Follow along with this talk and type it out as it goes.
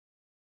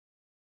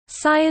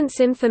Science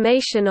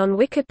information on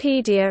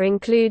Wikipedia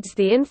includes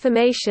the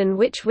information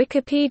which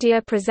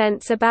Wikipedia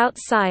presents about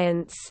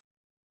science.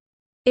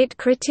 It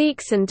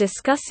critiques and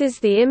discusses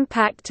the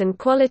impact and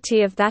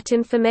quality of that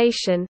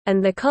information,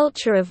 and the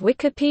culture of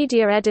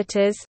Wikipedia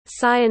editors,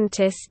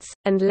 scientists,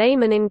 and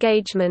layman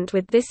engagement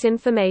with this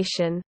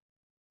information.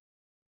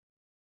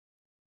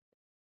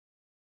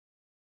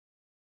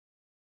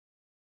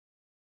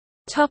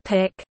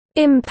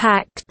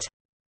 Impact.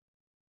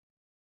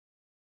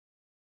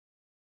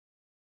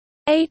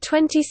 A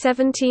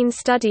 2017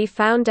 study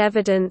found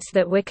evidence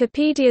that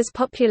Wikipedia's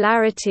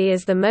popularity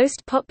as the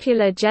most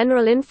popular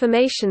general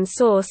information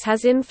source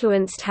has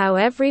influenced how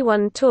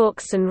everyone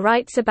talks and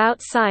writes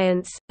about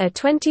science. A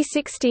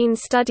 2016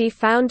 study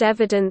found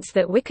evidence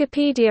that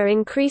Wikipedia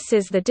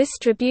increases the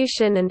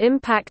distribution and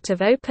impact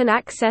of open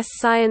access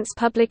science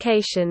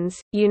publications.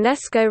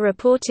 UNESCO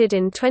reported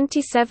in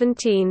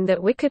 2017 that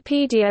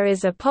Wikipedia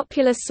is a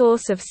popular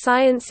source of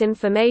science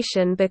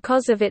information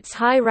because of its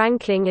high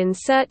ranking in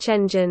search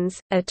engines.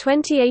 A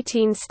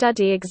 2018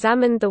 study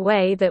examined the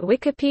way that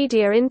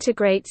Wikipedia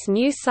integrates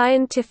new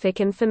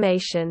scientific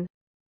information.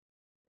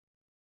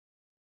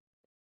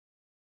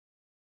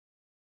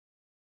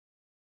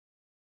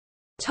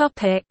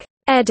 Topic: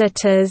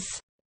 Editors.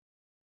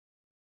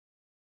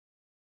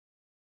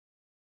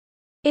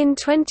 In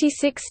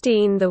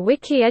 2016, the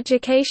Wiki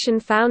Education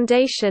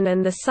Foundation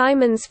and the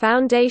Simons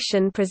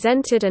Foundation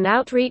presented an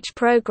outreach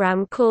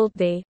program called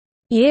the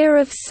Year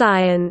of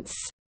Science.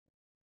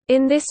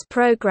 In this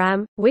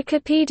program,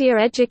 Wikipedia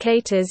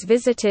educators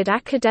visited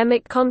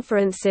academic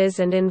conferences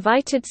and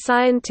invited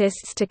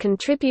scientists to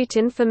contribute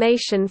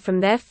information from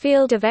their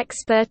field of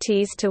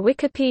expertise to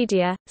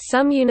Wikipedia.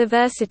 Some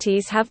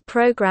universities have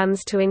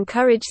programs to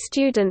encourage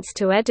students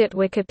to edit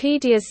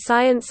Wikipedia's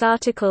science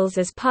articles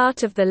as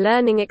part of the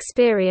learning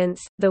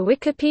experience. The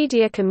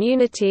Wikipedia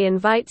community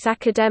invites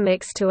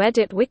academics to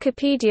edit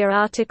Wikipedia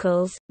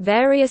articles.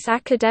 Various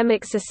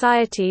academic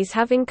societies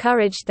have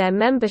encouraged their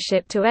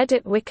membership to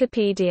edit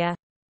Wikipedia.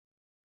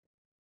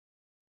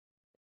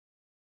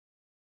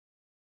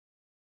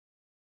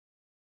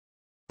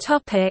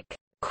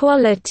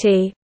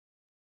 Quality.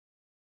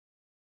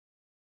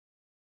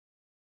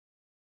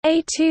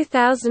 A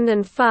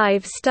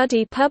 2005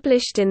 study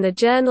published in the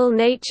journal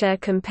Nature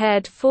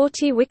compared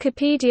 40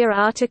 Wikipedia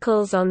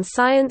articles on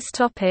science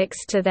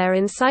topics to their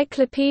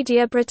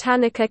Encyclopaedia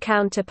Britannica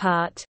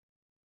counterpart.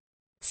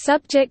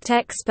 Subject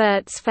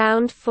experts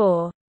found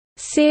 4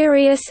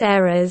 serious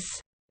errors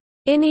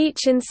in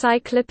each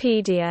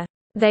encyclopedia.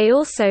 They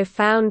also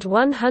found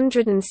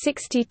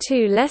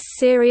 162 less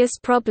serious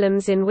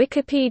problems in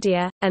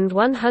Wikipedia, and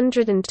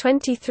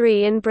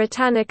 123 in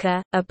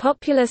Britannica. A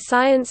popular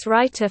science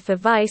writer for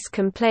Vice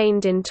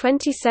complained in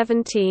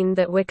 2017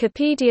 that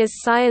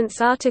Wikipedia's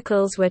science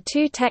articles were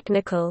too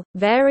technical.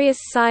 Various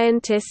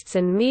scientists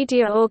and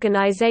media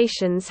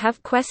organizations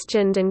have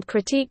questioned and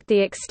critiqued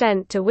the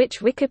extent to which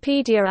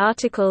Wikipedia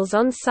articles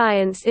on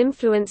science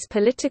influence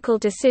political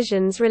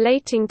decisions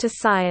relating to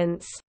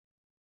science.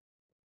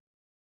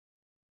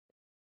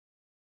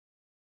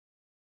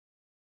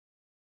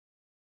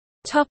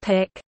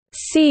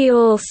 See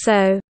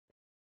also: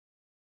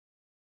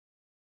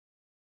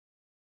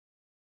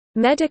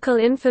 Medical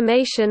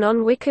information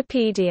on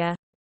Wikipedia.